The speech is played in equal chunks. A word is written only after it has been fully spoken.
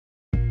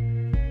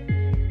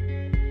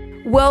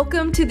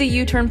Welcome to the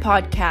U-Turn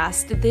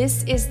Podcast.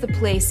 This is the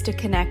place to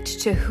connect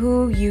to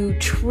who you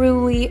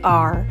truly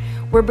are.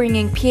 We're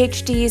bringing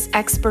PhDs,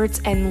 experts,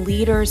 and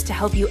leaders to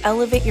help you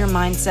elevate your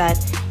mindset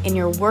in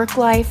your work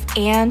life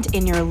and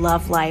in your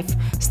love life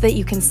so that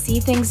you can see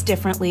things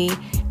differently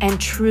and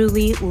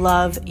truly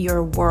love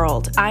your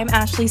world. I'm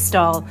Ashley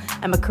Stahl.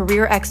 I'm a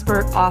career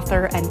expert,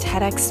 author, and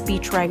TEDx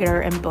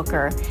speechwriter and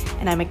booker,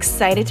 and I'm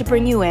excited to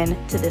bring you in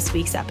to this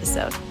week's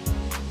episode.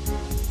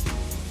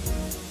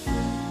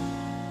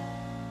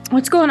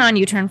 What's going on,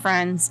 U-Turn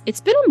friends?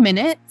 It's been a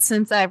minute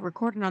since I've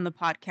recorded on the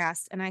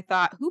podcast, and I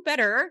thought, who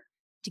better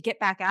to get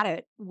back at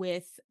it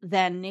with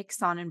than Nick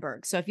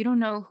Sonnenberg? So if you don't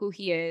know who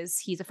he is,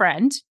 he's a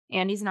friend,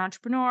 and he's an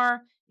entrepreneur.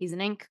 He's an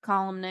Inc.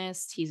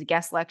 columnist. He's a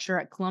guest lecturer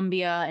at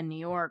Columbia in New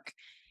York,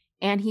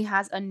 and he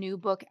has a new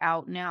book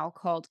out now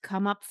called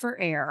Come Up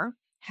for Air: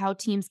 How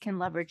Teams Can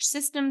Leverage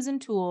Systems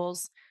and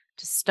Tools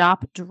to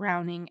Stop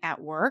Drowning at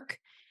Work.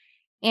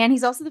 And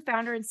he's also the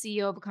founder and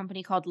CEO of a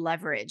company called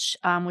Leverage,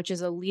 which is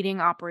a leading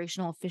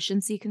operational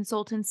efficiency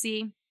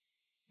consultancy.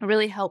 It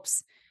really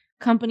helps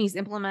companies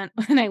implement,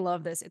 and I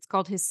love this, it's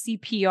called his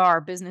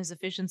CPR, Business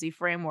Efficiency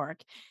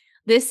Framework.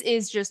 This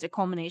is just a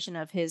culmination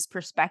of his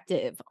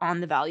perspective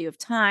on the value of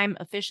time,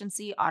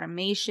 efficiency,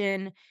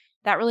 automation.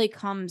 That really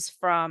comes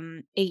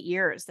from 8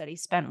 years that he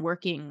spent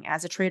working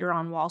as a trader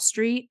on Wall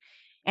Street.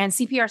 And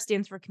CPR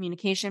stands for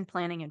Communication,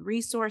 Planning, and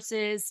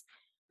Resources.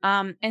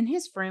 And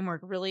his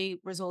framework really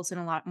results in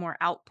a lot more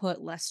output,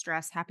 less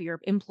stress, happier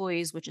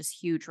employees, which is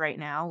huge right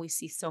now. We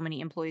see so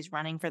many employees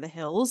running for the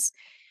hills.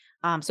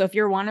 So if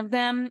you're one of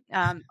them,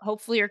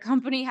 hopefully your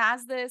company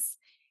has this.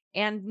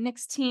 And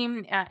Nick's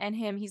team and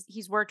him,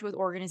 he's worked with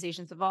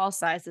organizations of all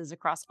sizes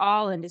across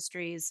all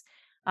industries,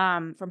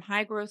 from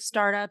high growth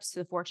startups to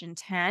the Fortune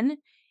 10.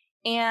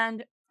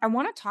 And I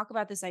want to talk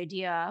about this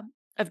idea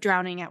of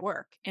drowning at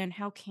work and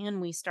how can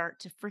we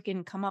start to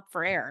freaking come up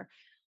for air.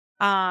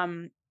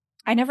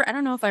 I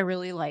don't know if I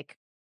really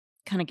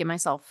kind of give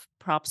myself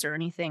props or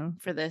anything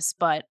for this,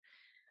 but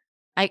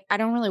I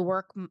don't really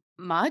work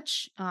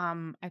much.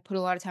 I put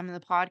a lot of time in the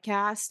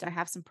podcast. I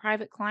have some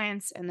private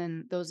clients, and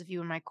then those of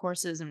you in my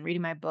courses and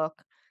reading my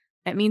book.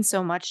 It means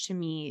so much to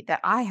me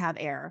that I have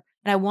air,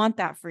 and I want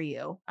that for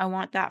you. I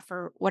want that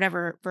for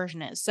whatever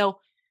version is. So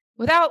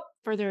without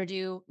further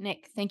ado,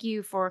 Nick, thank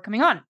you for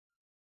coming on.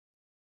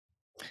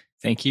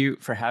 Thank you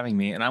for having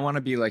me. And I want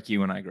to be like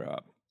you when I grow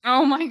up.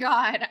 Oh my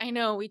God. I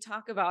know we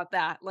talk about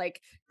that.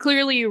 Like,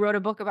 clearly you wrote a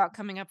book about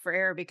coming up for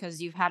air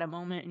because you've had a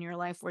moment in your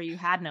life where you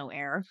had no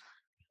air.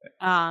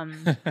 So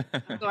I've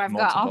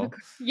got all Multiple.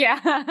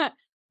 yeah.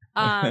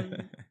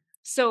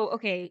 So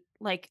okay,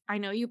 I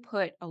know you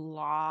put a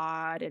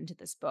lot into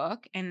this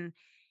book, and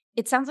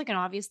it sounds like an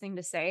obvious thing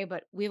to say,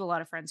 but we have a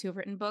lot of friends who have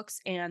written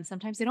books, and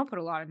sometimes they don't put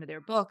a lot into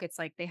their book. It's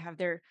like they have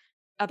their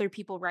other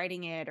people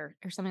writing it or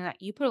something like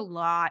that. You put a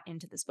lot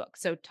into this book.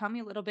 So tell me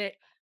a little bit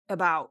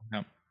about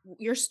Yeah.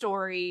 your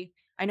story.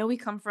 I know we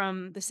come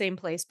from the same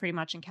place pretty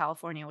much in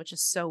California, which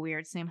is so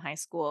weird. Same high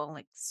school,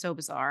 so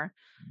bizarre.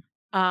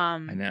 I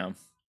know.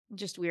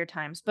 Just weird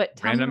times. But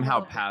tell me Random a how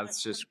little bit.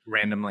 paths just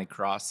randomly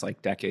cross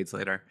decades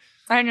later.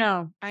 I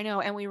know.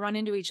 And we run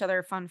into each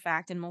other, fun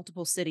fact, in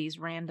multiple cities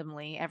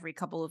randomly every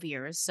couple of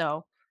years.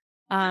 So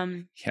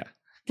Yeah.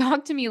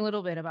 talk to me a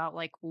little bit about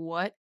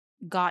what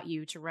got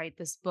you to write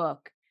this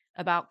book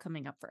about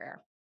coming up for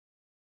air.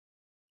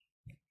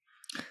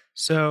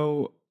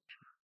 So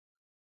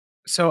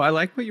I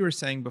like what you were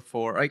saying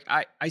before.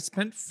 I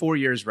spent 4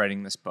 years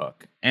writing this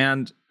book,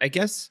 and I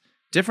guess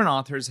different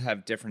authors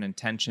have different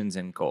intentions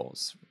and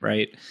goals,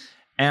 right?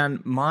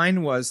 And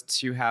mine was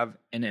to have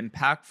an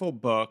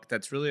impactful book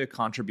that's really a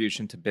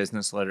contribution to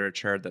business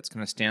literature that's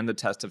going to stand the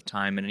test of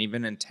time. And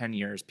even in 10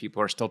 years,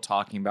 people are still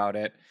talking about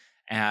it.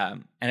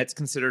 And it's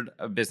considered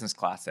a business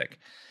classic.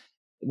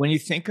 When you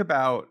think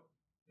about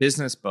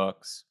business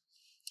books,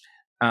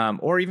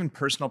 or even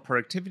personal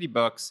productivity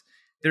books,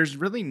 there's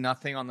really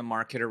nothing on the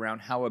market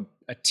around how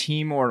a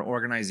team or an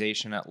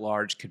organization at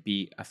large could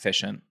be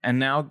efficient. And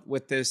now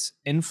with this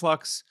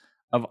influx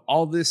of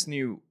all this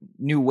new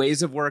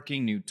ways of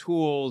working, new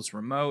tools,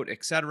 remote,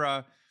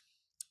 etc.,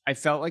 I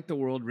felt like the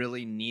world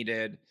really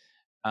needed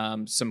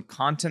some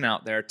content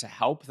out there to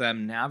help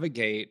them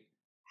navigate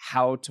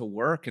how to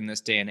work in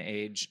this day and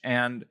age.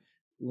 And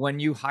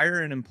when you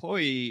hire an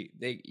employee,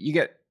 you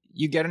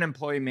get an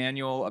employee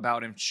manual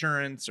about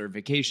insurance or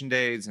vacation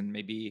days, and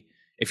maybe,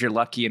 if you're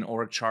lucky, an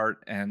org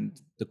chart and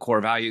the core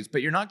values,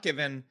 but you're not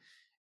given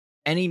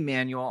any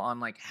manual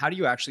on how do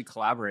you actually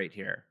collaborate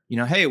here?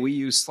 Hey, we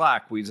use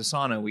Slack, we use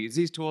Asana, we use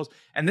these tools,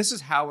 and this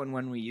is how and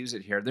when we use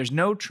it here. There's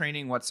no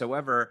training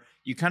whatsoever.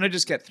 You kind of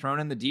just get thrown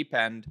in the deep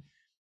end.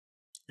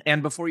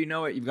 And before you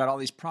know it, you've got all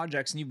these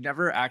projects and you've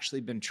never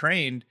actually been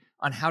trained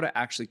on how to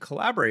actually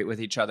collaborate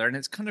with each other. And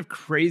it's kind of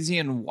crazy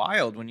and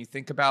wild when you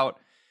think about,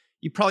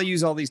 you probably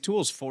use all these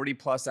tools 40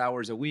 plus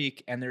hours a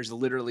week, and there's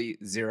literally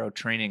zero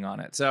training on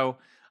it. So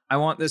I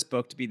want this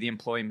book to be the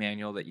employee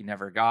manual that you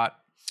never got.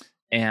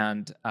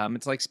 And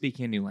it's like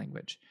speaking a new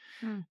language.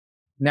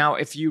 Now,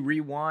 if you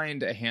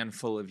rewind a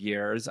handful of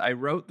years, I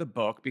wrote the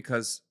book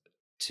because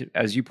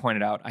as you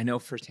pointed out, I know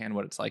firsthand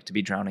what it's like to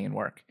be drowning in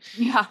work.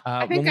 Yeah.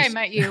 I When think we, I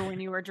met you when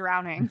you were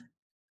drowning,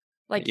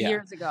 like, yeah.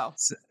 years ago.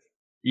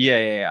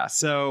 Yeah.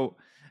 So,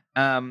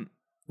 um,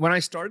 when I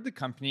started the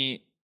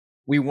company,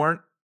 we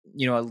weren't,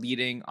 a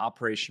leading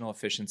operational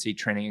efficiency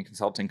training and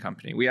consulting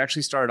company. We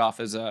actually started off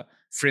as a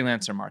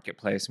freelancer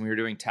marketplace, and we were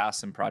doing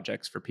tasks and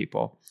projects for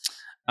people.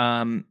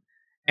 Um,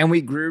 and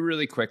we grew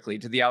really quickly.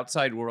 To the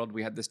outside world,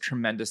 we had this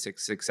tremendous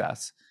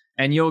success.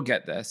 And you'll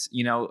get this,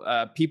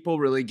 people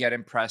really get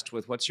impressed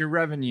with what's your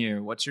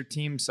revenue, what's your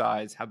team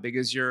size, how big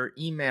is your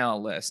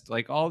email list,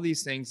 like all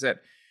these things that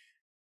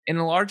in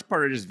a large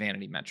part are just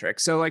vanity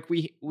metrics. So like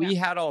Yeah. we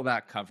had all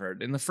that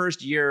covered. In the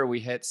first year, we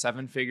hit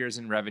 7 figures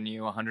in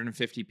revenue,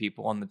 150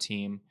 people on the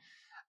team.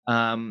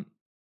 Um,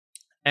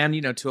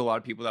 and to a lot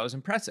of people that was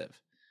impressive.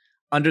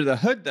 Under the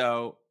hood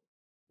though,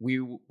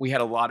 we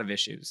had a lot of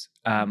issues.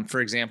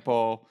 For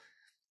example,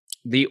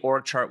 the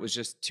org chart was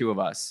just two of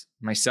us,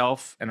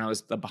 myself, and I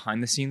was the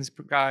behind the scenes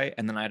guy,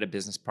 and then I had a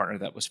business partner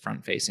that was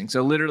front facing.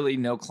 So literally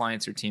no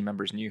clients or team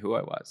members knew who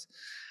I was.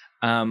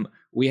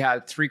 We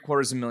had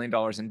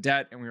 $750,000 in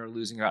debt, and we were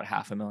losing about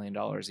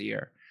 $500,000 a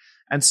year.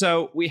 And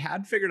so we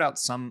had figured out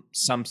some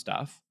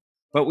stuff,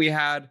 but we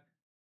had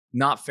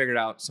not figured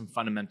out some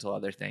fundamental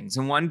other things.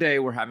 And one day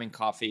we're having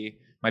coffee,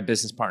 my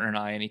business partner and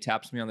I, and he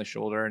taps me on the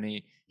shoulder and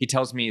he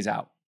tells me he's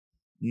out,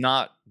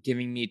 not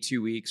giving me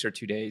 2 weeks or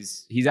 2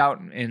 days. He's out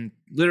in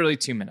literally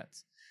 2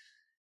 minutes.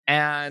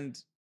 And,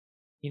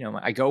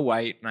 I go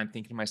white and I'm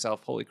thinking to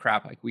myself, holy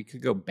crap, like we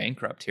could go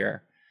bankrupt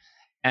here.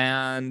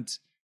 And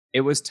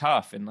it was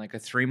tough. In like a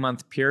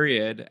 3-month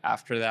period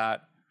after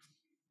that,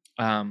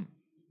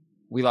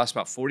 we lost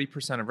about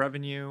 40% of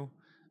revenue.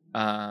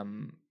 I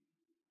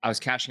was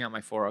cashing out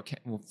my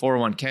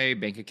 401k,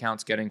 bank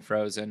accounts getting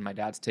frozen. My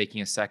dad's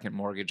taking a second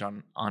mortgage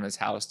on his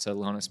house to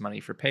loan us money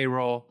for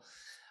payroll.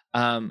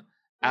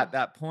 At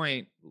that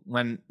point,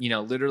 when,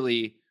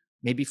 literally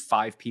maybe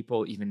 5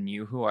 people even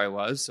knew who I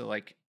was. So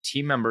like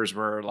team members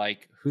were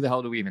like, who the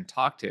hell do we even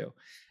talk to?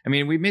 I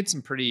mean, we made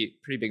some pretty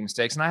big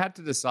mistakes, and I had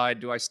to decide,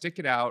 do I stick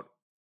it out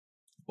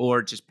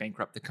or just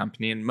bankrupt the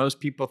company? And most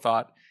people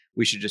thought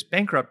we should just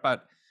bankrupt,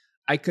 but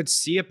I could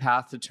see a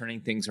path to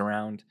turning things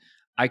around.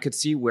 I could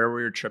see where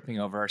we were tripping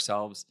over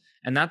ourselves.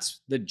 And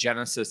that's the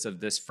genesis of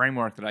this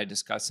framework that I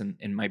discuss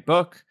in my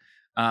book,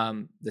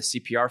 the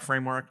CPR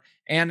framework.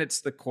 And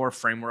it's the core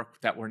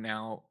framework that we're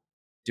now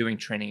doing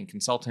training and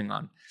consulting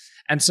on.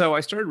 And so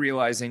I started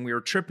realizing we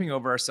were tripping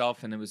over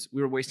ourselves, and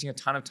we were wasting a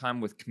ton of time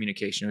with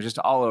communication. It was just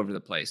all over the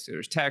place. There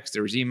was text,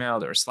 there was email,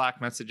 there were Slack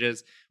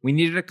messages. We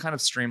needed to kind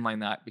of streamline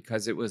that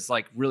because it was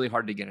like really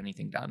hard to get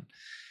anything done.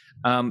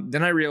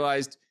 Then I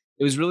realized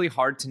it was really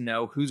hard to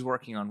know who's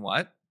working on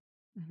what.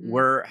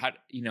 What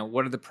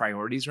are the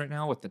priorities right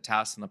now with the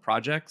tasks and the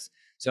projects?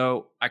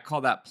 So I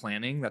call that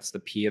planning. That's the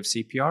P of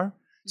CPR.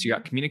 So you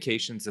got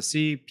communications, the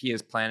C, P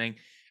is planning.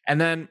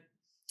 And then,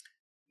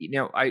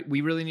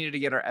 we really needed to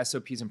get our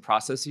SOPs and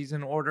processes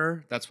in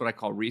order. That's what I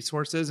call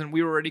resources. And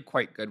we were already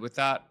quite good with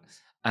that.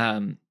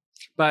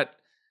 But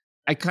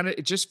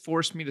it just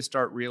forced me to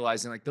start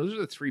realizing like, those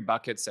are the 3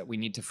 buckets that we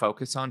need to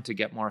focus on to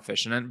get more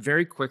efficient. And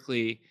very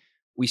quickly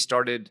we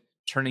started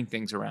turning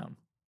things around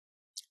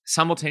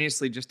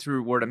simultaneously just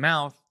through word of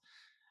mouth.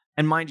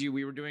 And mind you,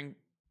 we were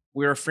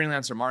a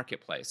freelancer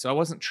marketplace. So I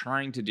wasn't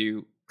trying to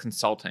do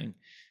consulting,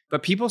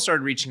 but people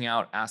started reaching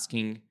out,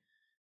 asking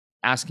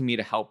me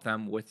to help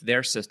them with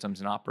their systems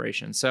and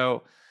operations.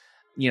 So,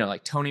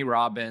 like Tony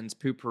Robbins,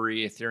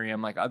 Poopery,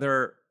 Ethereum, like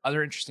other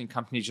interesting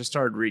companies just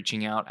started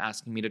reaching out,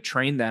 asking me to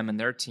train them and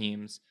their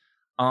teams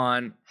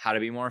on how to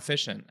be more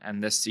efficient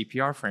and this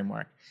CPR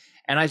framework.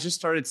 And I just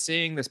started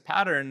seeing this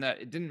pattern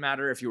that it didn't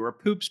matter if you were a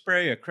poop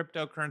spray, a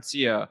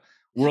cryptocurrency, a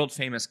world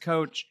famous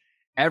coach.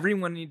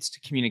 Everyone needs to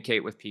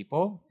communicate with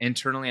people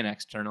internally and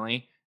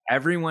externally.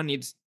 Everyone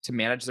needs to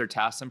manage their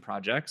tasks and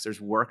projects. There's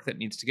work that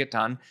needs to get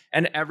done,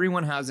 and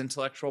everyone has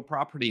intellectual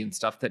property and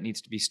stuff that needs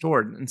to be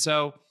stored. And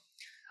so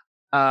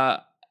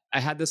I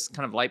had this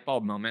kind of light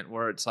bulb moment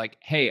where it's like,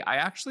 hey, I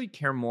actually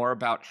care more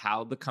about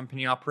how the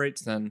company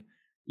operates than,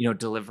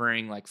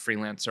 delivering like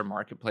freelancer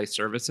marketplace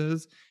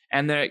services.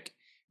 And that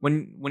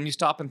when you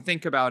stop and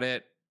think about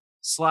it,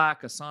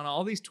 Slack, Asana,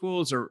 all these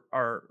tools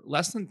are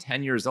less than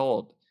 10 years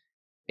old.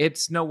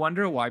 It's no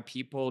wonder why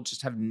people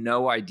just have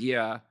no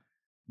idea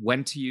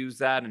when to use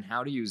that and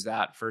how to use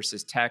that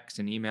versus text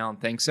and email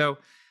and things. So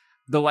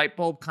the light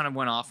bulb kind of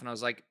went off, and I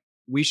was like,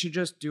 we should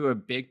just do a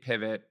big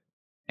pivot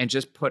and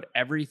just put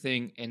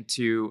everything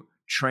into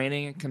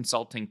training and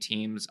consulting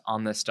teams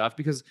on this stuff,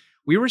 because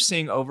we were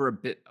seeing over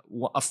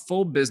a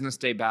full business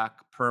day back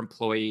per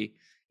employee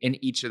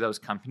in each of those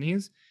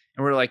companies.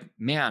 And we're like,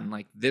 man,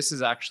 like this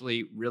is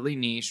actually really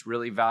niche,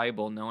 really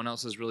valuable. No one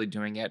else is really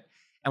doing it.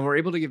 And we're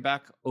able to give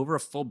back over a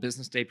full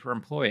business day per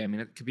employee. I mean,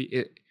 it could be,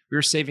 we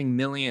were saving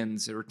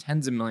millions or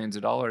tens of millions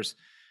of dollars,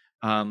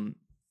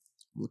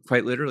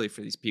 quite literally,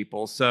 for these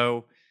people.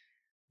 So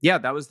yeah,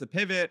 that was the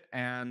pivot.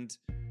 And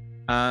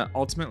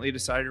ultimately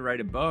decided to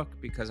write a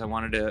book because I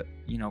wanted to,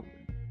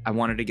 I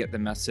wanted to get the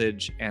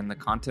message and the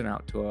content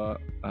out to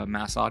a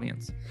mass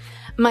audience.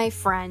 My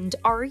friend,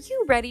 are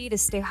you ready to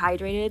stay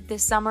hydrated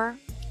this summer?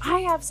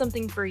 I have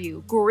something for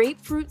you,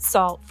 grapefruit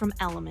salt from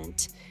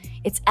Element.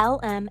 It's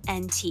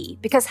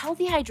LMNT because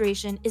healthy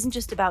hydration isn't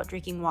just about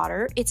drinking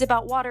water, it's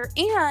about water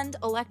and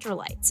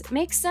electrolytes. It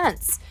makes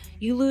sense.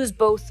 You lose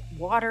both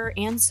water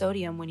and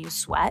sodium when you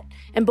sweat,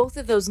 and both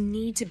of those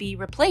need to be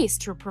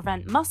replaced to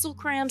prevent muscle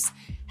cramps,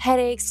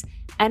 headaches,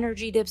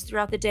 energy dips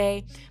throughout the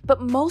day.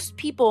 But most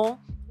people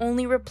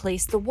only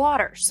replace the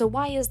water. So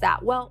why is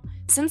that? Well,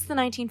 since the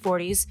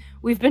 1940s,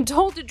 we've been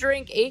told to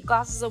drink 8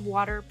 glasses of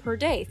water per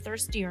day,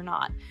 thirsty or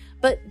not.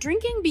 But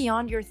drinking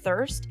beyond your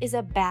thirst is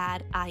a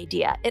bad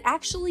idea. It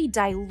actually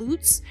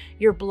dilutes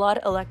your blood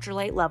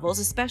electrolyte levels,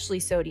 especially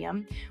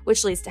sodium,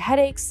 which leads to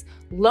headaches,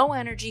 low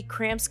energy,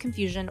 cramps,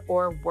 confusion,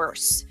 or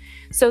worse.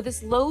 So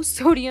this low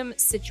sodium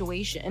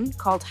situation,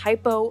 called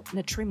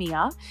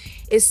hyponatremia,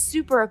 is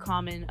super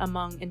common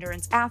among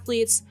endurance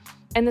athletes.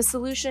 And the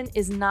solution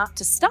is not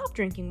to stop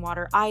drinking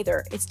water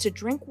either. It's to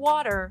drink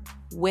water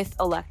with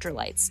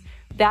electrolytes.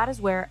 That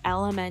is where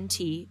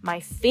LMNT,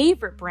 my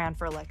favorite brand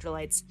for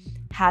electrolytes,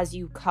 has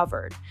you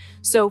covered.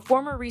 So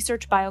former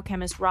research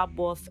biochemist Rob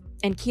Wolf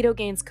and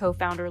Ketogains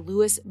co-founder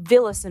Louis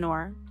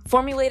Villasenor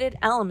formulated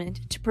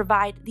Element to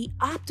provide the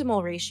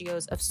optimal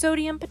ratios of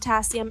sodium,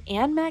 potassium,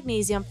 and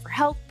magnesium for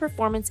health,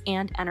 performance,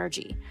 and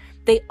energy.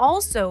 They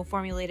also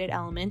formulated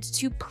Element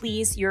to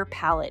please your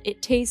palate.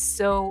 It tastes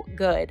so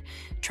good.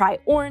 Try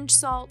orange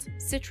salt,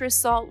 citrus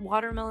salt,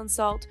 watermelon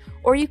salt,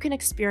 or you can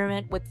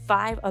experiment with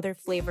 5 other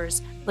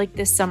flavors like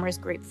this summer's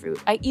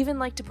grapefruit. I even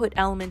like to put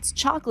Element's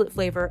chocolate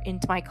flavor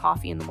into my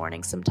coffee in the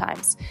morning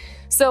sometimes.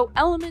 So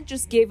Element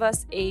just gave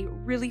us a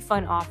really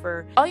fun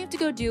offer. All you have to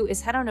go do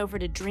is head on over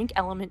to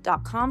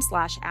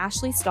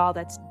drinkelement.com/Ashley Stahl.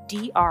 That's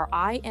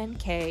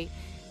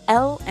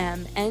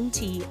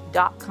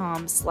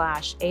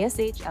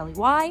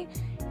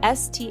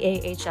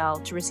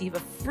DRINKLMNT.com/ASHLEYSTAHL to receive a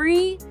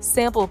free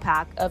sample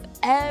pack of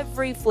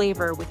every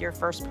flavor with your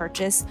first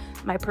purchase.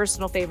 My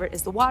personal favorite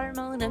is the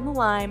watermelon and the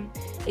lime.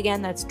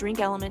 Again, that's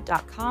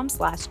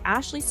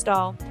drinkelement.com/Ashley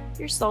Stahl.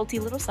 Your salty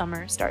little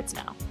summer starts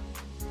now.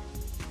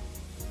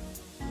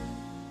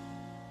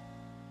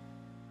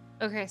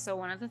 Okay, so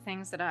one of the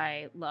things that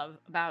I love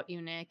about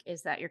you, Nick,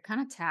 is that you're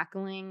kind of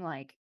tackling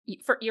like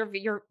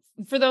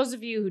for those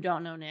of you who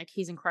don't know Nick,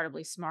 he's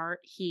incredibly smart.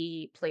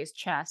 He plays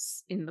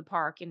chess in the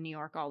park in New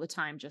York all the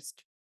time,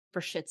 just for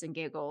shits and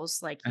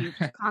giggles. Like you're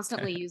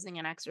constantly using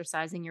and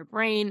exercising your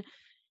brain.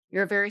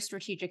 You're a very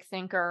strategic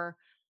thinker.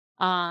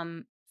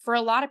 For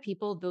a lot of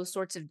people, those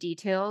sorts of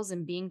details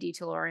and being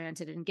detail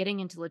oriented and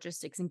getting into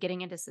logistics and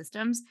getting into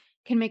systems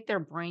can make their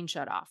brain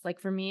shut off. Like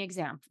for me,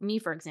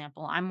 for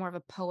example, I'm more of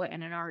a poet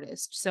and an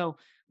artist. So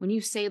when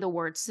you say the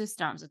word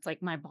systems, it's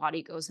like my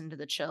body goes into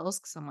the chills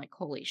because I'm like,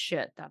 holy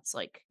shit, that's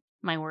like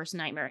my worst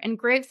nightmare. And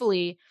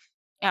gratefully,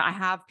 I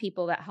have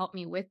people that help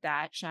me with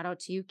that. Shout out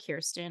to you,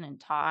 Kirsten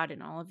and Todd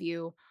and all of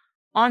you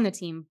on the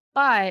team.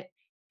 But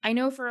I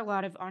know for a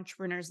lot of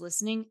entrepreneurs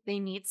listening, they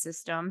need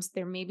systems.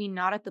 They're maybe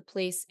not at the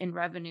place in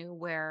revenue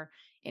where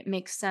it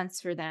makes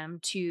sense for them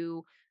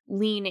to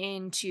lean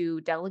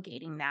into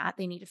delegating that.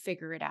 They need to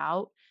figure it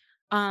out.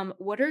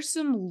 What are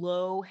some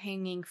low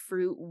hanging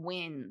fruit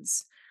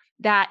wins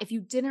that if you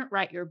didn't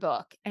write your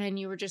book and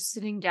you were just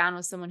sitting down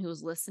with someone who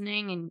was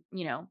listening and,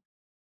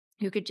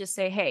 who could just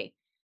say, hey,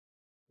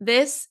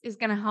 this is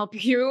going to help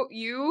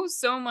you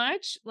so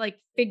much, like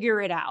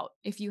figure it out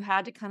if you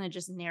had to kind of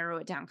just narrow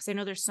it down because I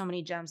know there's so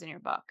many gems in your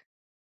book.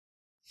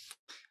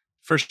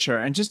 For sure.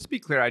 And just to be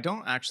clear, I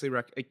don't actually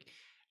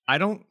I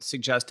don't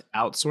suggest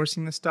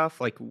outsourcing this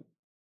stuff. Like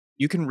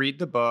you can read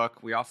the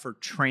book, we offer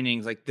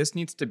trainings. Like this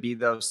needs to be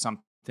though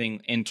something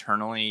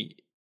internally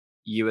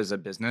you as a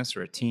business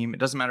or a team. It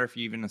doesn't matter if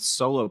you're even a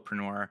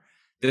solopreneur.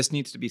 This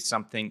needs to be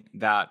something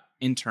that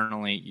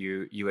internally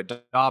you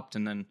adopt,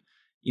 and then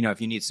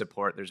if you need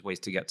support, there's ways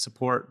to get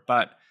support,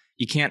 but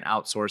you can't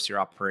outsource your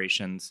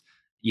operations.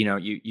 You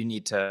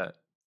need to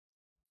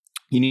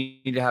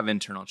have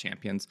internal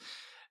champions.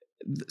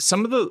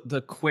 Some of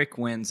the quick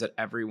wins that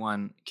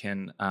everyone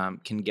can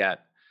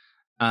get.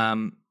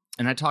 And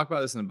I talk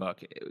about this in the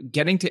book,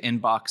 getting to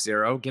inbox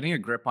zero, getting a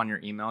grip on your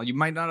email. You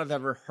might not have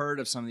ever heard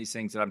of some of these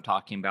things that I'm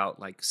talking about,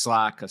 like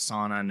Slack,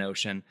 Asana,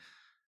 Notion.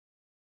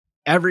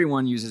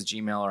 Everyone uses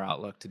Gmail or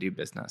Outlook to do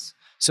business.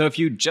 So if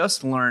you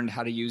just learned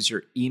how to use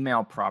your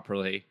email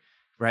properly,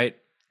 right?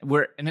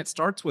 And it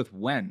starts with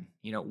when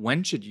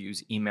should you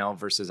use email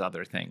versus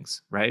other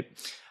things, right?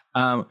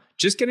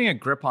 Just getting a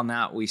grip on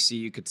that, we see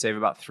you could save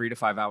about 3 to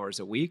 5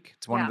 hours a week.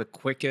 It's one of the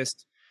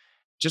quickest,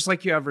 just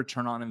like you have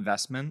return on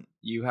investment,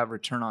 you have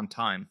return on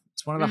time.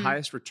 It's one of the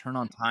highest return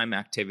on time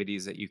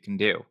activities that you can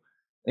do.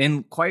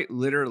 And quite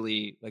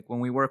literally, like when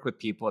we work with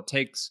people, it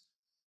takes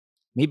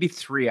maybe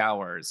 3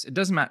 hours. It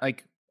doesn't matter.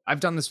 Like I've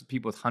done this with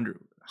people with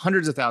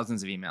hundreds of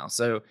thousands of emails.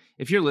 So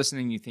if you're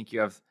listening, you think you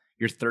have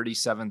your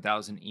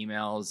 37,000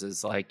 emails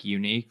is like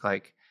unique.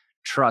 Like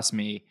trust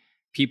me,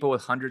 people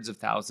with hundreds of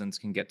thousands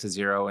can get to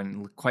zero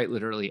in quite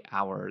literally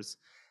hours.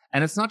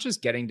 And it's not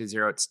just getting to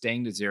zero, it's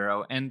staying to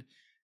zero. And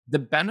the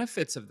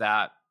benefits of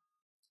that,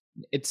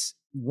 it's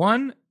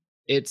one,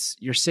 it's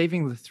you're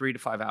saving the 3 to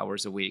 5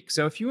 hours a week.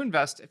 So if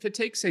it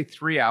takes, say,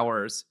 3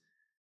 hours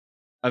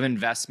of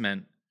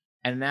investment,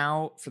 and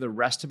now for the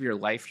rest of your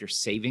life, you're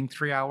saving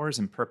 3 hours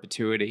in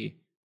perpetuity,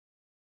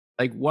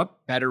 like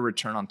what better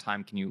return on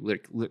time can you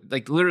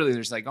like literally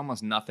there's like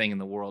almost nothing in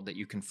the world that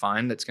you can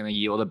find that's going to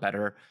yield a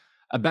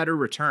better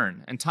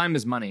return. And time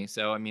is money.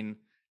 So, I mean,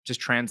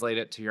 just translate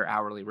it to your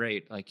hourly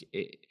rate.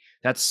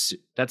 That's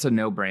a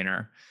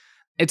no-brainer.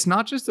 It's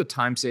not just the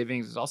time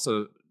savings, it's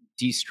also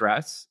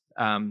de-stress.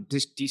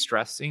 Just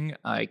de-stressing,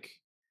 like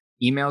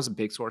email is a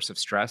big source of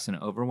stress and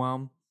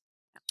overwhelm.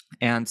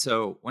 And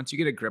so once you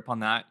get a grip on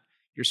that,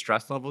 your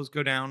stress levels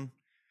go down.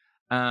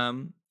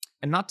 And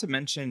not to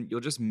mention, you'll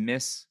just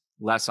miss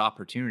less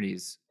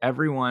opportunities.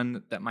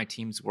 Everyone that my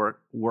teams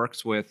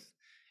works with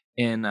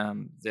in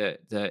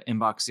the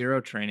Inbox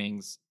Zero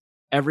trainings,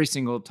 every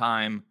single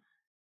time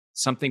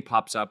something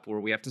pops up where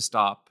we have to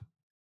stop,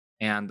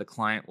 and the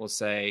client will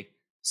say,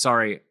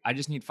 "Sorry, I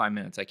just need 5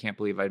 minutes. I can't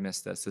believe I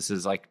missed this. This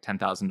is like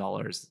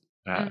 $10,000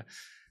 Mm.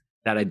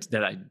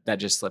 that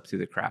just slipped through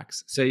the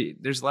cracks." So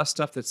there's less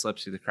stuff that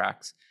slips through the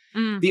cracks.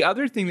 Mm. The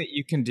other thing that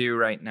you can do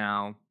right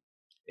now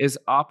is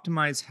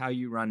optimize how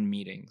you run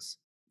meetings.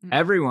 Mm.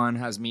 Everyone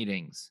has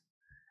meetings,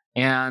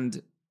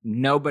 and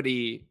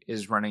nobody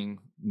is running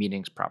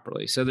meetings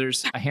properly. So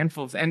there's a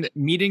handful of, and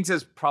meetings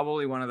is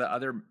probably one of the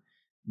other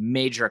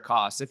major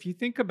costs. If you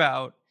think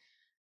about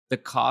the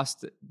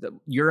cost,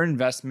 your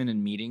investment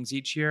in meetings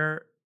each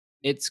year,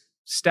 it's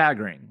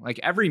staggering. Like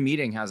every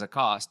meeting has a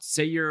cost.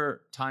 Say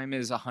your time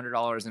is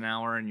 $100 an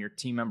hour and your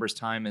team member's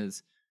time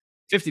is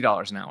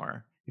 $50 an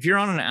hour. If you're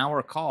on an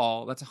hour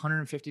call, that's a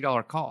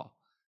 $150 call,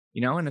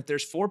 and if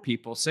there's 4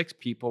 people, 6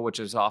 people, which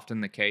is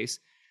often the case,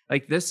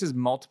 like this is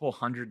multiple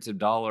hundreds of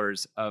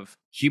dollars of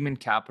human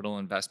capital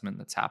investment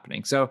that's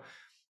happening. So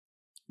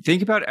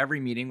think about every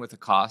meeting with a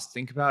cost.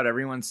 Think about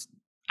everyone's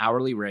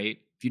hourly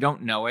rate. If you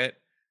don't know it,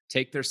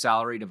 take their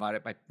salary, divide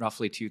it by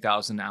roughly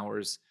 2,000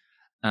 hours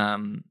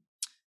in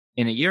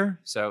a year.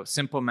 So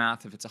simple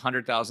math, if it's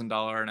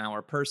 $100,000 an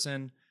hour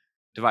person,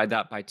 divide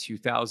that by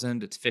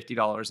 2,000, it's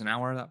 $50 an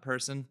hour, that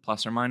person,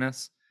 plus or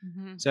minus.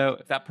 Mm-hmm. So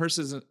if that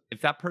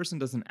person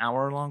does an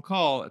hour-long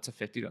call, it's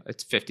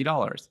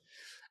 $50.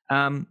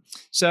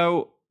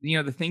 So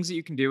the things that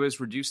you can do is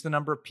reduce the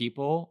number of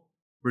people,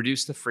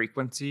 reduce the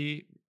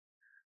frequency,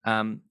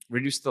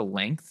 reduce the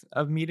length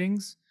of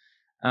meetings,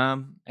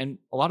 and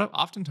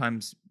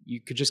oftentimes you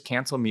could just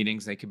cancel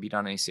meetings. They could be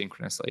done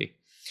asynchronously.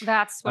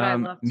 That's what I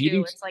love too.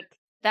 Meetings, It's like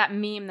that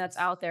meme that's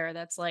out there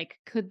that's like,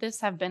 could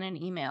this have been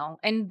an email?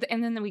 And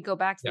then we go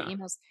back to the yeah.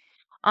 emails.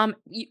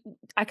 You,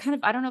 I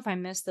don't know if I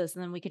missed this,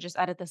 and then we could just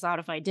edit this out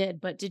if I did.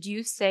 But did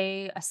you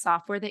say a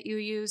software that you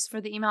use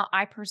for the email?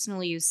 I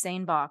personally use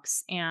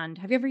SaneBox, and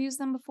have you ever used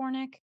them before,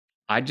 Nick?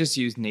 I just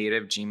use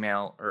native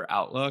Gmail or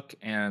Outlook,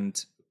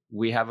 and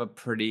we have a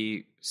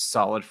pretty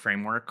solid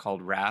framework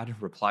called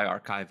RAD, Reply,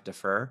 Archive,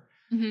 Defer.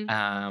 Hmm.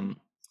 Um,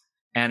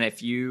 and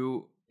if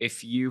you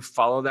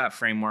follow that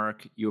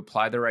framework, you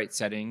apply the right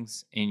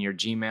settings in your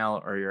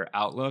Gmail or your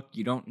Outlook,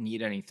 you don't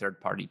need any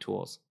third-party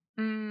tools.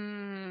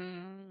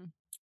 Mm,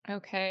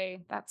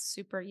 okay, that's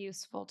super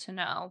useful to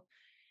know.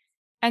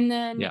 And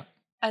then, Yeah.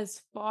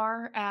 as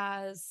far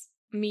as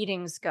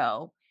meetings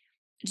go,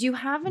 do you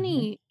have hmm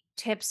any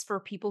tips for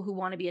people who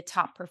want to be a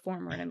top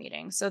performer in a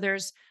meeting? So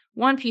there's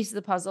one piece of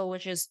the puzzle,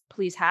 which is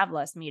please have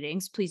less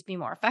meetings, please be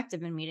more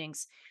effective in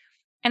meetings.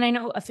 And I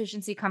know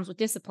efficiency comes with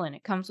discipline.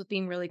 It comes with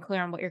being really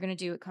clear on what you're going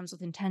to do. It comes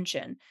with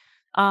intention.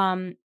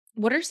 Um,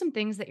 what are some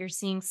things that you're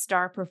seeing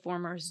star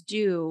performers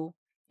do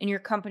in your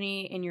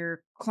company, in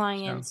your So,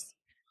 clients,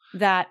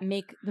 that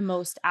make the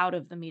most out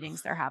of the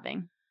meetings they're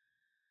having?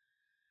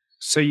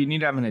 so you need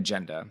to have an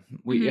agenda.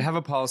 We Hmm. have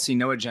a policy: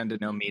 no agenda,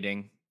 no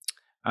meeting.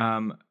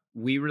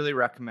 We really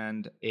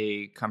recommend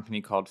a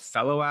company called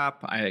Fellow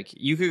App.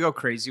 You could go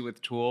crazy with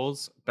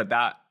tools,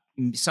 but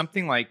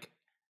something like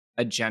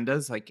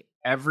agendas, like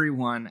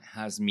everyone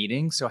has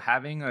meetings. So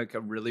having like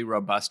a really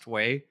robust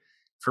way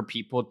for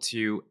people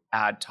to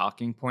add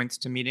talking points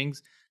to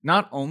meetings,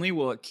 not only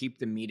will it keep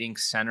the meeting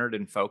centered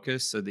and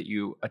focused so that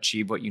you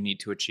achieve what you need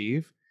to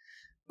achieve,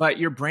 but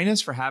your brain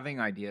is for having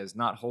ideas,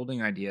 not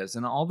holding ideas.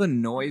 And all the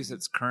noise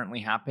that's currently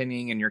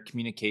happening in your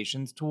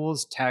communications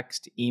tools,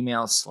 text,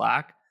 email,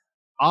 Slack,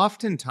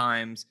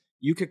 oftentimes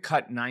you could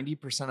cut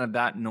 90% of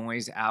that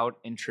noise out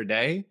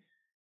intraday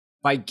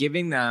by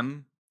giving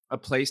them a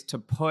place to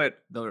put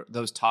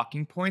those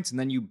talking points, and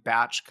then you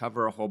batch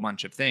cover a whole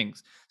bunch of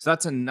things. So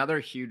that's another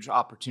huge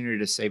opportunity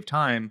to save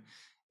time,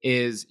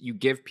 is you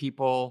give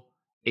people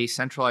a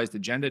centralized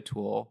agenda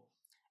tool,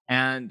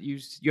 and you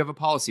have a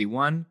policy.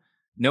 1,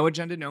 no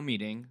agenda, no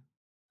meeting.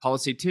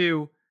 Policy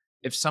 2,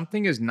 if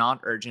something is not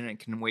urgent and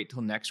can wait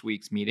till next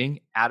week's meeting,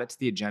 add it to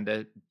the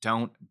agenda.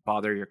 Don't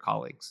bother your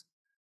colleagues.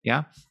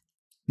 Yeah.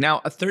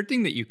 Now, a third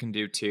thing that you can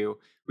do too,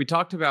 we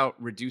talked about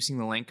reducing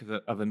the length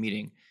of a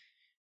meeting.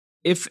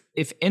 If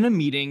in a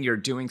meeting you're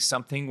doing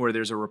something where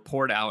there's a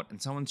report out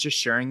and someone's just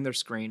sharing their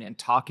screen and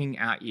talking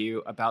at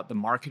you about the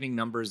marketing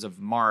numbers of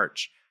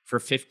March for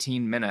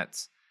 15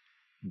 minutes,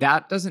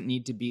 that doesn't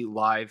need to be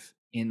live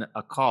in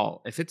a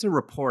call. If it's a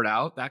report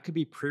out, that could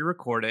be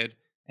pre-recorded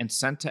and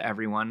sent to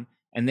everyone,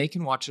 and they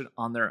can watch it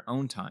on their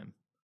own time,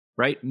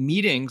 right?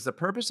 Meetings, the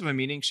purpose of a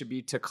meeting should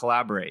be to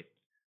collaborate,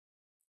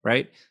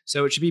 right?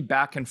 So it should be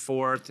back and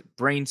forth,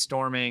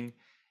 brainstorming.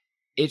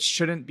 It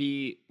shouldn't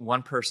be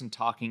one person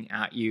talking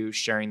at you,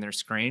 sharing their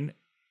screen.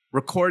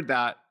 Record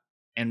that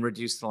and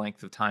reduce the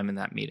length of time in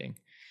that meeting.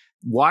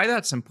 Why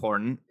that's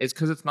important is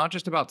because it's not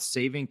just about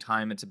saving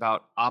time, it's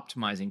about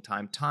optimizing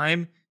time.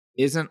 Time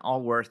isn't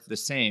all worth the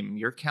same.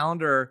 Your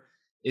calendar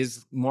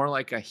is more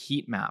like a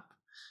heat map.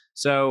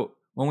 So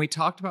when we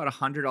talked about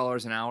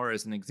 $100 an hour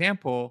as an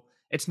example,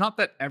 it's not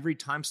that every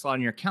time slot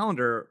in your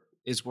calendar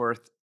is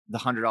worth the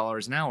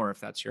 $100 an hour if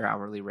that's your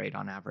hourly rate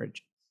on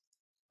average,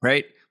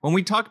 right? When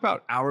we talk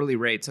about hourly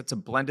rates, that's a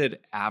blended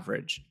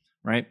average,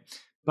 right?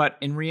 But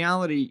in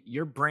reality,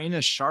 your brain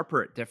is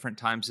sharper at different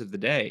times of the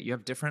day. You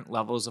have different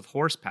levels of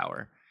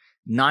horsepower.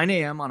 9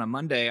 a.m. on a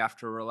Monday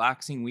after a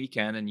relaxing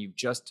weekend, and you've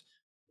just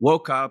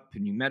woke up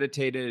and you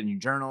meditated and you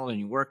journaled and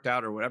you worked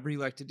out or whatever you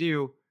like to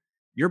do,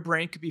 your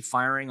brain could be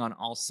firing on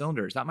all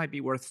cylinders. That might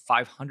be worth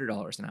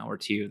 $500 an hour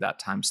to you, that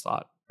time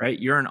slot, right?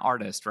 You're an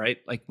artist, right?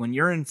 Like when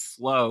you're in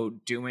flow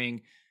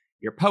doing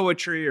your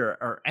poetry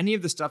or any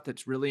of the stuff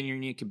that's really in your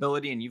unique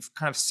ability, and you've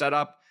kind of set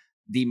up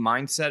the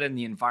mindset and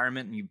the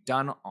environment, and you've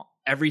done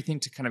everything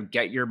to kind of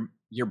get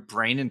your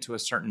brain into a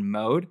certain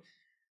mode,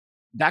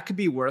 that could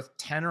be worth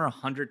 10 or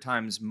 100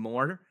 times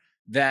more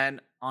than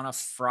on a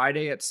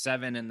Friday at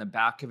 7 in the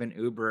back of an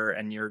Uber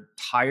and you're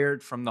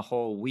tired from the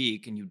whole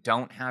week and you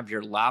don't have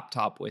your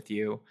laptop with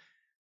you.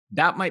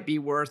 That might be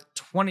worth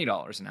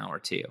 $20 an hour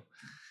to you,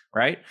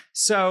 right?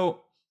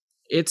 So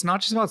it's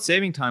not just about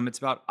saving time, it's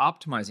about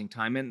optimizing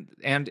time.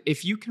 And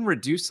if you can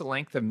reduce the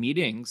length of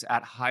meetings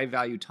at high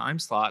value time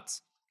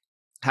slots,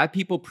 have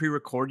people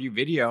pre-record you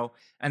video,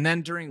 and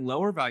then during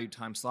lower value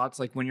time slots,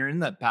 like when you're in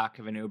the back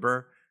of an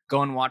Uber,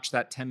 go and watch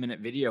that 10-minute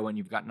video when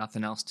you've got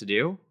nothing else to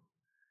do.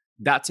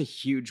 That's a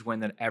huge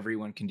win that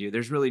everyone can do.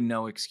 There's really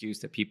no excuse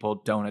that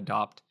people don't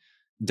adopt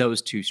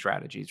those two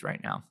strategies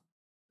right now.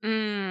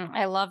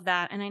 I love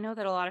that. And I know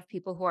that a lot of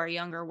people who are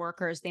younger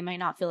workers, they might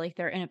not feel like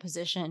they're in a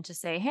position to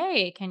say,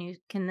 "Hey,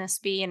 can this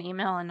be an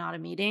email and not a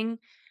meeting?"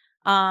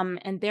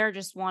 And they're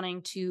just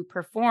wanting to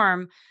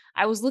perform.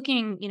 I was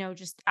looking,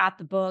 just at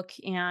the book,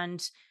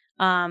 and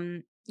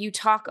you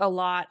talk a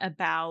lot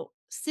about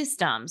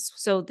systems.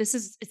 So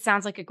it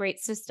sounds like a great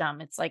system.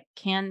 It's like,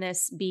 can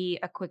this be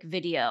a quick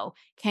video?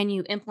 Can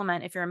you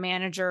implement, if you're a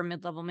manager,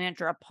 mid-level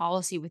manager, a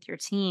policy with your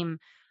team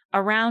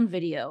around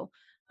video?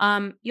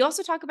 You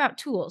also talk about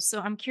tools. So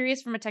I'm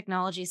curious, from a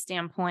technology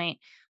standpoint,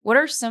 what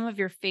are some of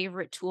your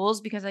favorite tools?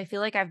 Because I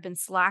feel like I've been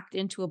slacked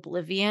into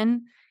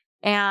oblivion,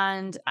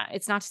 and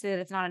it's not to say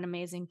that it's not an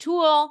amazing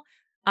tool,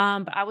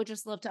 but I would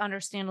just love to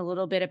understand a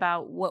little bit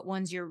about what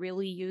ones you're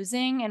really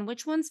using and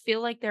which ones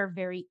feel like they're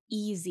very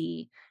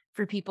easy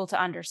for people to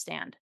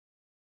understand.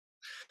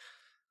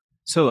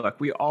 So look,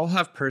 we all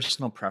have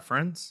personal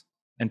preference,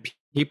 and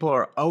people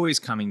are always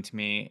coming to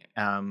me,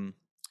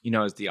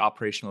 as the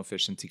operational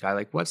efficiency guy.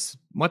 Like, what's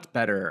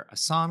better,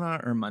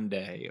 Asana or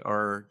Monday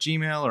or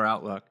Gmail or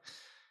Outlook?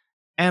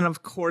 And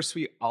of course,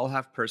 we all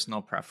have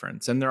personal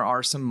preference, and there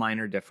are some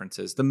minor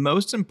differences. The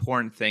most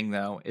important thing,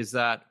 though, is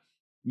that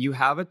you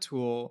have a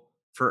tool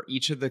for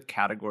each of the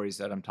categories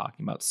that I'm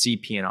talking about, C,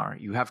 P, and R.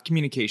 You have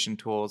communication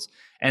tools,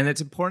 and it's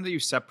important that you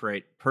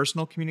separate.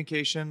 Personal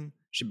communication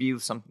should be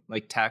something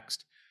like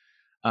text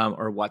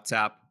or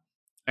WhatsApp.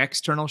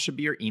 External should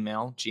be your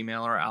email,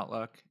 Gmail or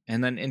Outlook,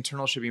 and then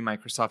internal should be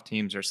Microsoft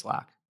Teams or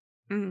Slack,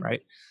 Mhm.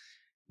 right?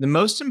 The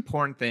most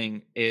important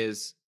thing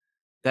is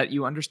that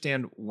you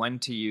understand when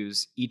to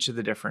use each of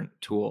the different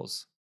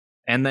tools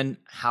and then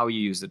how you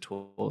use the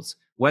tools.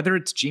 Whether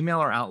it's Gmail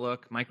or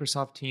Outlook,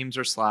 Microsoft Teams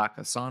or Slack,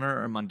 Asana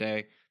or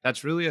Monday,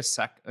 that's really a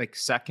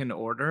second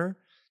order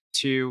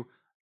to,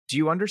 do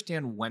you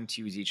understand when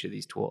to use each of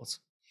these tools?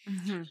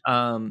 Mhm.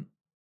 Um,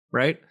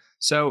 right?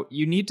 So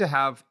you need to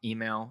have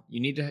email.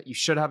 You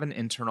should have an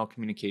internal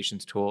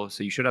communications tool.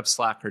 So you should have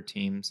Slack or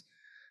Teams.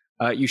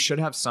 You should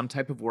have some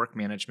type of work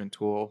management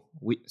tool.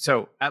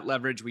 So at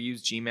Leverage, we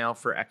use Gmail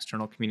for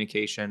external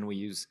communication. We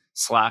use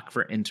Slack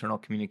for internal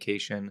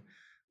communication.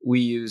 We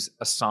use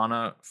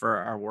Asana for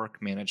our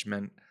work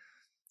management.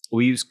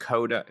 We use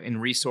Coda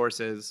in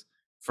resources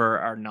for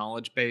our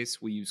knowledge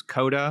base. We use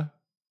Coda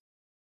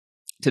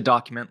to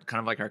document kind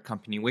of like our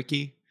company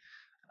wiki.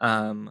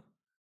 Um,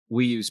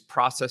 we use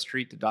Process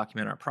Street to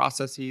document our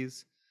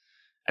processes.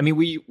 I mean,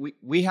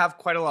 we have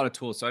quite a lot of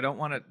tools, so I don't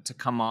want it to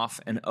come off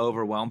and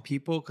overwhelm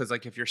people, because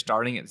like if you're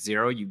starting at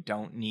zero, you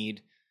don't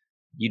need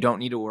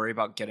to worry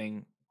about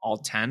getting all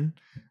 10.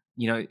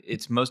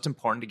 It's most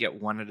important to get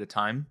one at a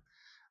time.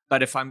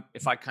 But if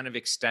I kind of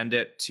extend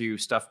it to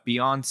stuff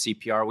beyond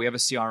CPR, we have a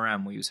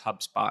CRM. We use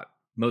HubSpot.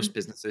 Most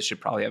businesses should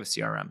probably have a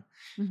CRM.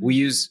 We Mhm.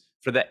 use,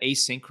 for the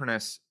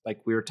asynchronous,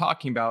 like we were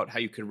talking about, how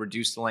you could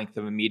reduce the length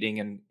of a meeting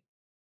and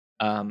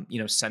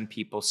send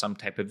people some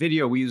type of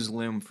video. We use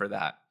Loom for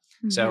that.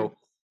 Mhm. So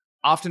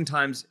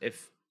oftentimes,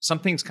 if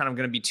something's kind of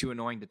going to be too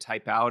annoying to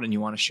type out and you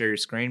want to share your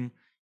screen,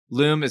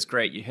 Loom is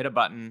great. You hit a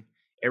button,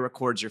 it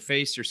records your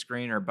face, your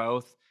screen, or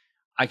both.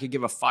 I could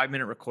give a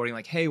 5-minute recording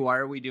like, hey, why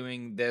are we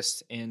doing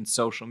this in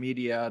social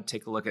media?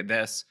 Take a look at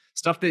this.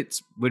 Stuff that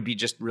would be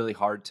just really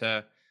hard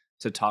to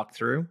talk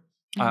through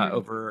Mhm.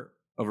 over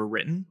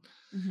written.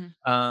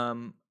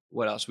 Mhm.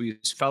 What else? We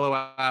use Fellow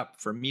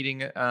app for meeting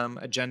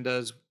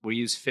agendas. We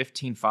use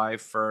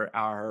 15.5 for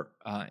our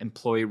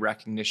employee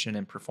recognition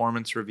and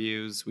performance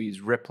reviews. We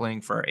use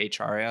Rippling for our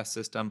HRIS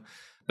system.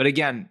 But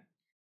again,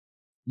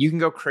 you can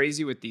go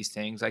crazy with these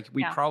things. Like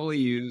we Yeah. probably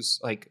use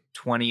like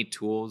 20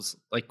 tools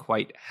like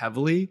quite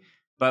heavily,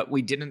 but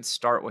we didn't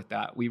start with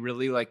that. We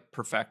really like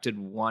perfected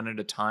one at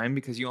a time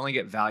because you only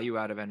get value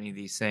out of any of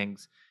these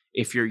things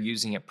if you're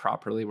using it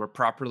properly. Where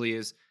properly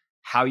is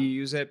how you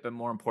use it, but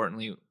more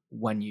importantly,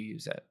 when you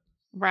use it.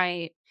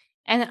 Right.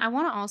 And I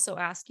want to also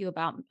ask you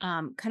about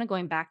kind of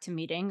going back to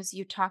meetings.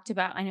 You talked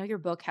about, I know your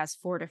book has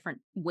 4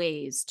 different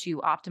ways to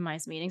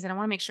optimize meetings, and I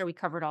want to make sure we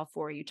covered all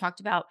 4. You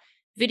talked about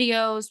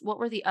videos. What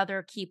were the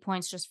other key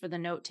points just for the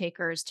note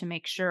takers to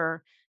make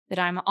sure that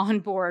I'm on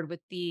board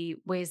with the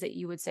ways that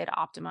you would say to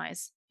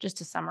optimize, just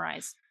to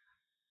summarize?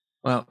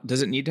 Well,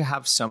 does it need to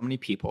have so many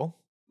people,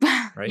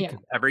 right? Yeah.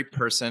 Because every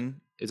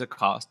person is a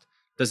cost.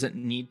 Does it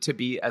need to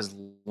be as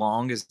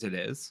long as it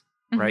is,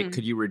 right? Hmm.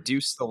 Could you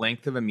reduce the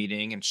length of a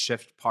meeting and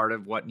shift part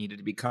of what needed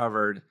to be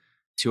covered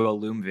to a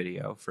Loom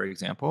video, for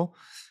example?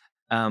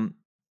 Um,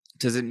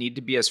 does it need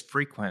to be as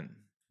frequent?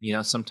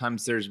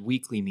 Sometimes there's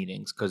weekly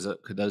meetings because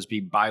could those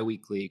be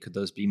biweekly? Could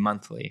those be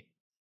monthly?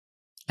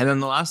 And then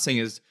the last thing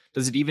is,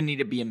 does it even need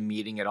to be a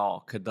meeting at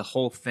all? Could the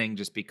whole thing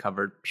just be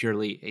covered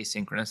purely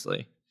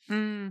asynchronously?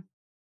 Mm,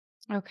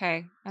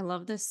 okay. I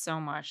love this so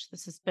much.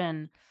 This has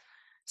been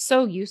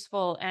so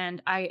useful.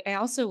 And I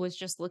also was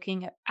just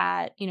looking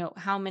at,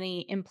 how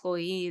many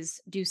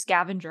employees do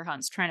scavenger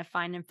hunts trying to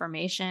find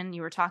information.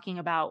 You were talking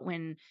about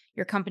when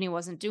your company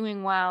wasn't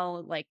doing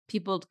well, like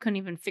people couldn't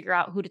even figure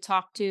out who to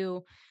talk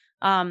to.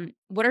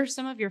 What are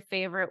some of your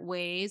favorite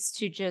ways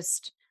to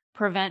just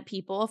prevent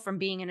people from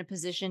being in a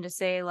position to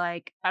say,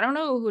 like, I don't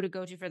know who to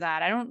go to for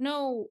that. I don't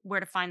know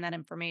where to find that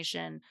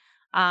information.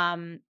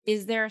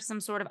 Is there some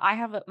sort of, I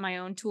have my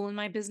own tool in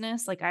my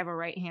business, like I have a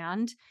right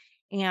hand,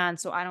 and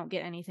so I don't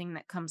get anything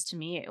that comes to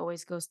me. It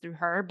always goes through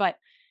her. But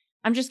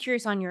I'm just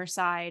curious on your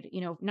side,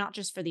 not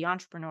just for the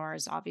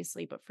entrepreneurs,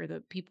 obviously, but for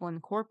the people in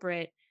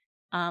corporate.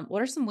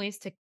 What are some ways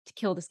to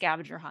kill the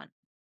scavenger hunt?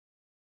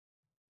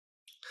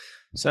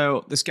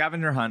 So the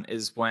scavenger hunt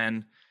is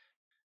when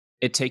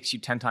it takes you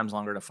 10 times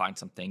longer to find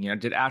something.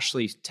 Did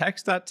Ashley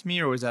text that to me,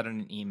 or was that in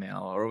an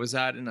email, or was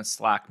that in a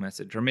Slack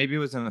message, or maybe it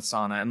was in a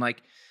sauna? And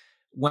like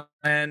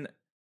when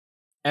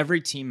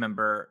every team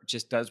member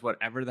just does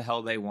whatever the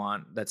hell they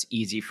want that's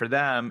easy for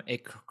them,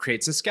 it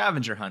creates a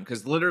scavenger hunt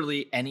because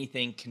literally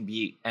anything can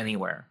be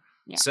anywhere.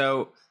 Yeah.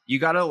 So you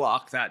got to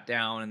lock that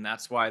down, and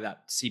that's why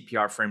that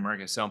CPR framework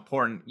is so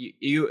important.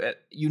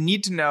 You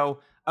need to know,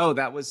 oh,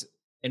 that was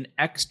an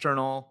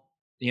external.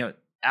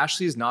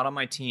 Ashley is not on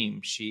my team.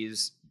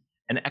 She's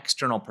an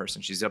external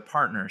person. She's a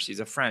partner. She's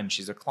a friend.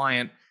 She's a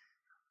client.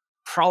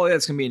 Probably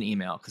that's going to be an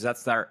email because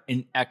that's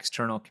an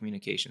external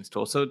communications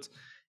tool. So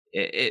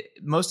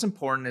most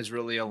important is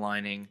really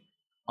aligning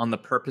on the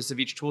purpose of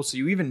each tool, so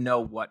you even know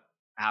what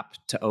app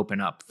to open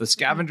up. The Mhm.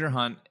 scavenger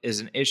hunt is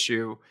an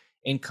issue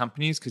in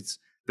companies because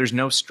there's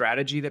no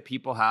strategy that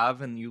people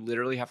have, and you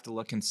literally have to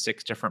look in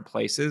 6 different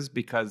places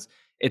because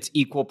it's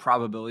equal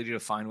probability to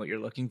find what you're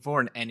looking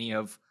for in any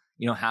of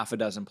half a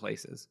dozen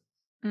places.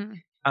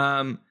 Mm.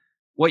 um,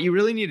 what you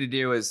really need to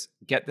do is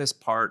get this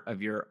part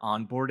of your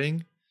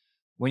onboarding.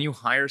 When you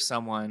hire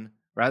someone,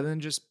 rather than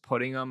just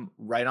putting them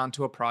right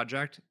onto a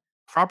project,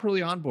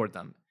 properly onboard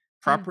them,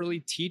 Mm. properly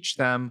teach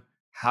them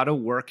how to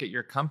work at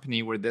your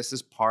company where this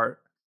is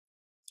part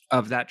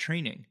of that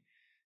training.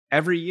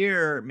 Every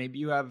year, maybe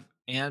you have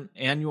an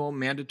annual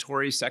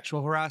mandatory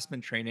sexual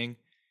harassment training.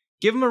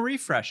 Give them a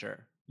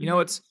refresher.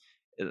 Mhm. It's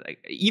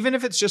like, even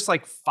if it's just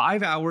like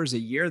 5 hours a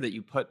year that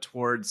you put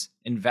towards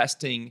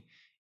investing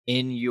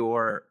in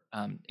your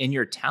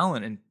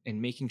talent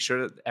and making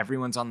sure that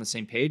everyone's on the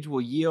same page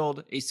will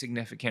yield a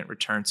significant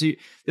return. So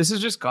this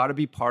has just got to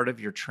be part of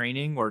your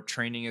training, or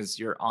training is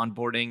your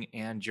onboarding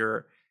and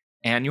your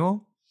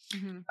annual.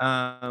 Mhm.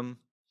 Um,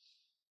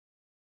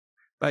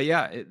 but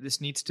yeah, this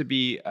needs to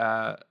be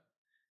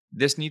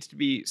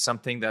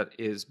something that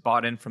is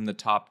bought in from the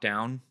top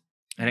down,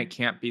 and it Mhm.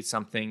 can't be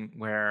something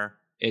where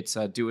it's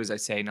do as I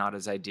say, not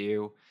as I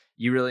do.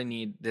 You really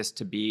need this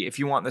to be, if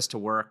you want this to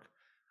work.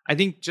 I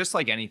think just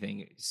like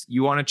anything,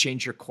 you want to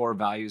change your core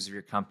values of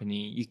your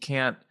company. You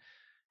can't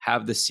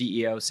have the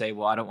CEO say,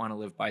 "Well, I don't want to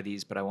live by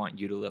these, but I want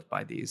you to live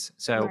by these."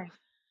 So Right.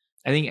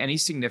 I think any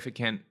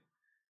significant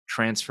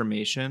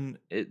transformation,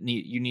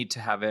 you need to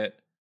have it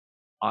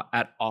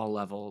at all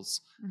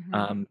levels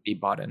Mhm. be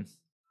bought in.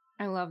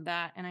 I love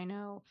that. And I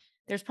know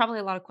there's probably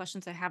a lot of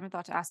questions I haven't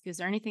thought to ask you. Is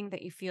there anything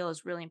that you feel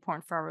is really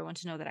important for everyone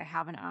to know that I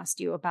haven't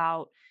asked you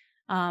about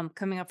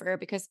coming up for air?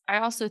 Because I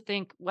also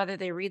think whether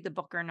they read the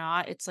book or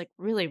not, it's like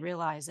really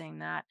realizing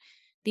that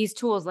these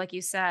tools, like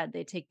you said,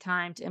 they take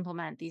time to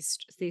implement these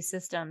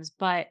systems,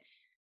 but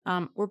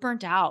we're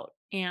burnt out,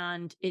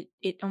 and it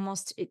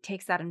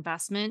takes that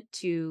investment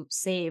to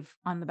save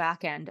on the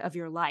back end of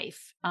your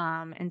life.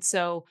 And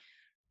so,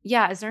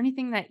 yeah, is there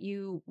anything that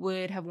you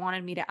would have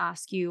wanted me to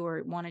ask you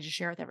or wanted to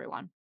share with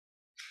everyone?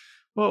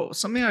 Well,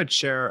 something I'd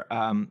share.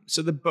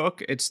 So the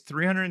book, it's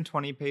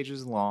 320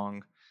 pages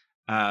long.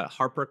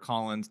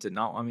 HarperCollins did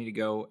not want me to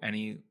go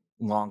any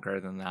longer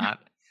than that.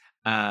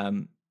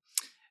 Um,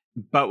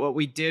 but what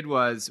we did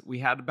was we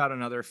had about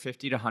another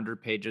 50 to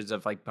 100 pages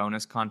of like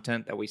bonus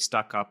content that we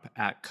stuck up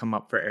at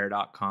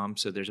comeupforair.com.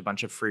 So there's a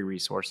bunch of free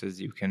resources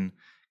you can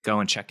go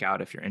and check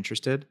out if you're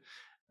interested.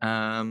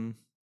 And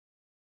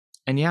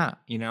yeah,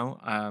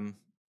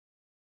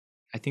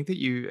 I think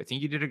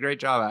you did a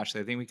great job,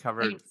 Ashley. Thanks.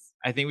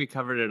 I think we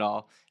covered it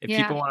all. If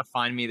Yeah. people want to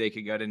find me, they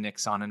could go to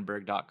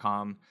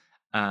nicksonnenberg.com.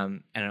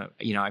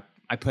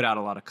 I put out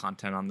a lot of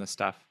content on this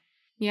stuff.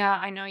 Yeah,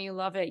 I know you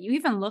love it. You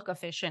even look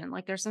efficient.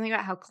 Like there's something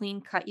about how clean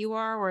cut you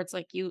are where it's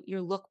like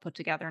your look put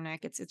together,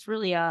 Nick. It's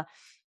really a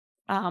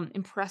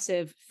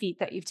impressive feat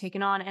that you've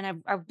taken on.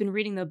 And I've been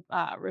reading the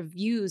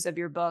reviews of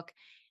your book,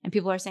 and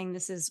people are saying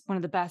this is one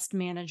of the best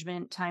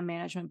time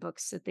management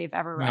books that they've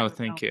ever read. No, So,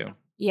 thank you.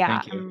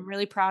 yeah, Thank you. I'm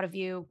really proud of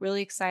you.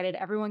 Really excited.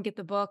 Everyone get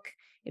the book.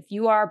 If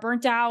you are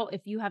burnt out,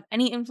 if you have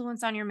any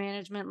influence on your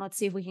management, let's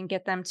see if we can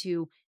get them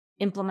to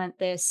implement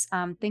this.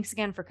 Thanks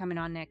again for coming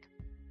on, Nick.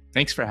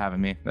 Thanks for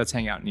having me. Let's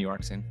hang out in New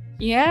York soon.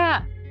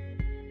 Yeah.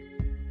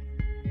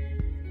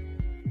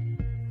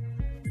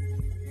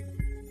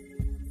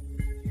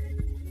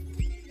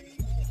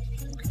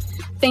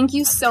 Thank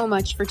you so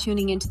much for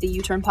tuning into the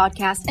U-Turn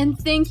podcast. And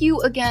thank you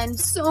again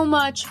so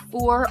much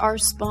for our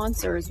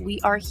sponsors.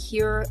 We are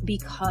here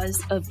because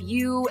of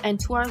you. And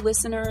to our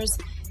listeners,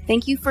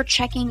 thank you for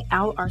checking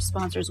out our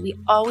sponsors. We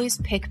always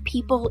pick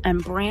people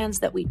and brands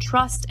that we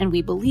trust and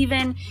we believe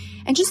in.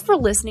 And just for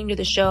listening to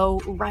the show,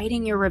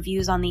 writing your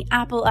reviews on the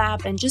Apple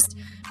app, and just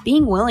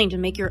being willing to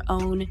make your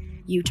own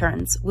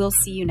U-turns. We'll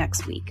see you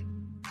next week.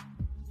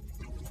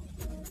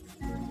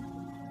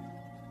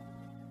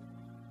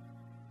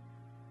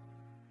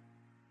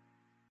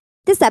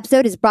 This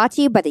episode is brought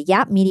to you by the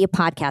Yap Media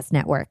Podcast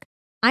Network.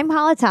 I'm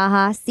Hala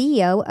Taha,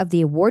 CEO of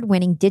the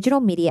award-winning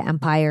digital media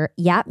empire,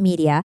 Yap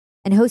Media,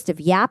 and host of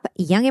Yap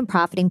Young and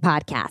Profiting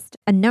Podcast,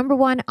 a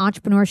 #1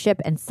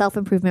 entrepreneurship and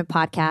self-improvement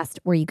podcast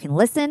where you can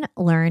listen,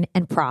 learn,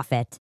 and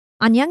profit.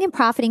 On Young and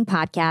Profiting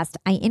Podcast,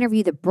 I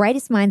interview the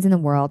brightest minds in the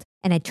world,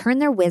 and I turn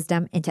their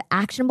wisdom into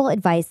actionable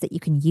advice that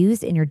you can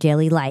use in your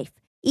daily life.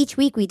 Each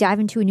week, we dive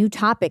into a new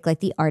topic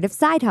like the art of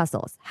side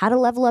hustles, how to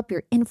level up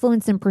your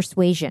influence and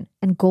persuasion,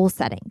 and goal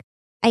setting.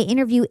 I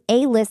interview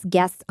A-list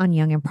guests on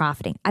Young and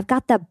Profiting. I've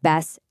got the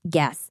best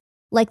guests,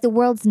 like the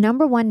world's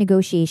 #1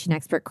 negotiation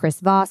expert, Chris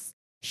Voss,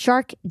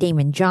 Shark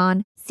Damon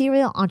John,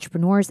 serial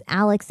entrepreneurs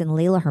Alex and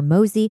Layla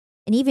Hermosi,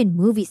 and even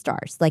movie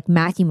stars like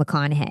Matthew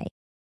McConaughey.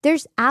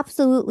 There's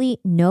absolutely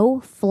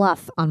no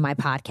fluff on my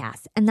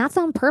podcast, and that's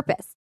on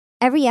purpose.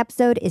 Every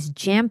episode is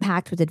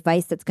jam-packed with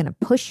advice that's going to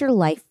push your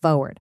life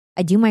forward.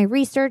 I do my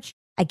research,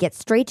 I get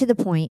straight to the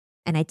point,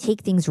 and I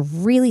take things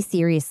really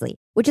seriously,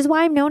 which is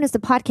why I'm known as the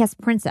podcast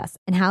princess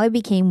and how I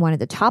became one of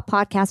the top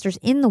podcasters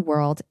in the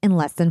world in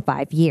less than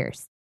 5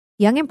 years.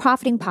 Young and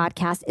Profiting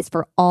Podcast is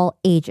for all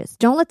ages.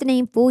 Don't let the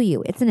name fool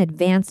you. It's an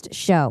advanced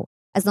show.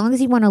 As long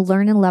as you want to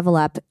learn and level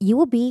up, you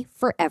will be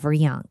forever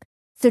young.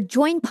 So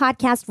join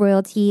podcast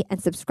royalty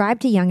and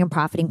subscribe to Young and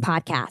Profiting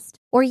Podcast,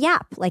 or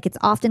YAP, like it's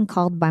often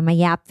called by my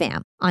YAP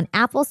fam, on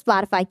Apple,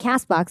 Spotify,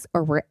 CastBox,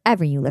 or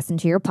wherever you listen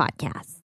to your podcasts.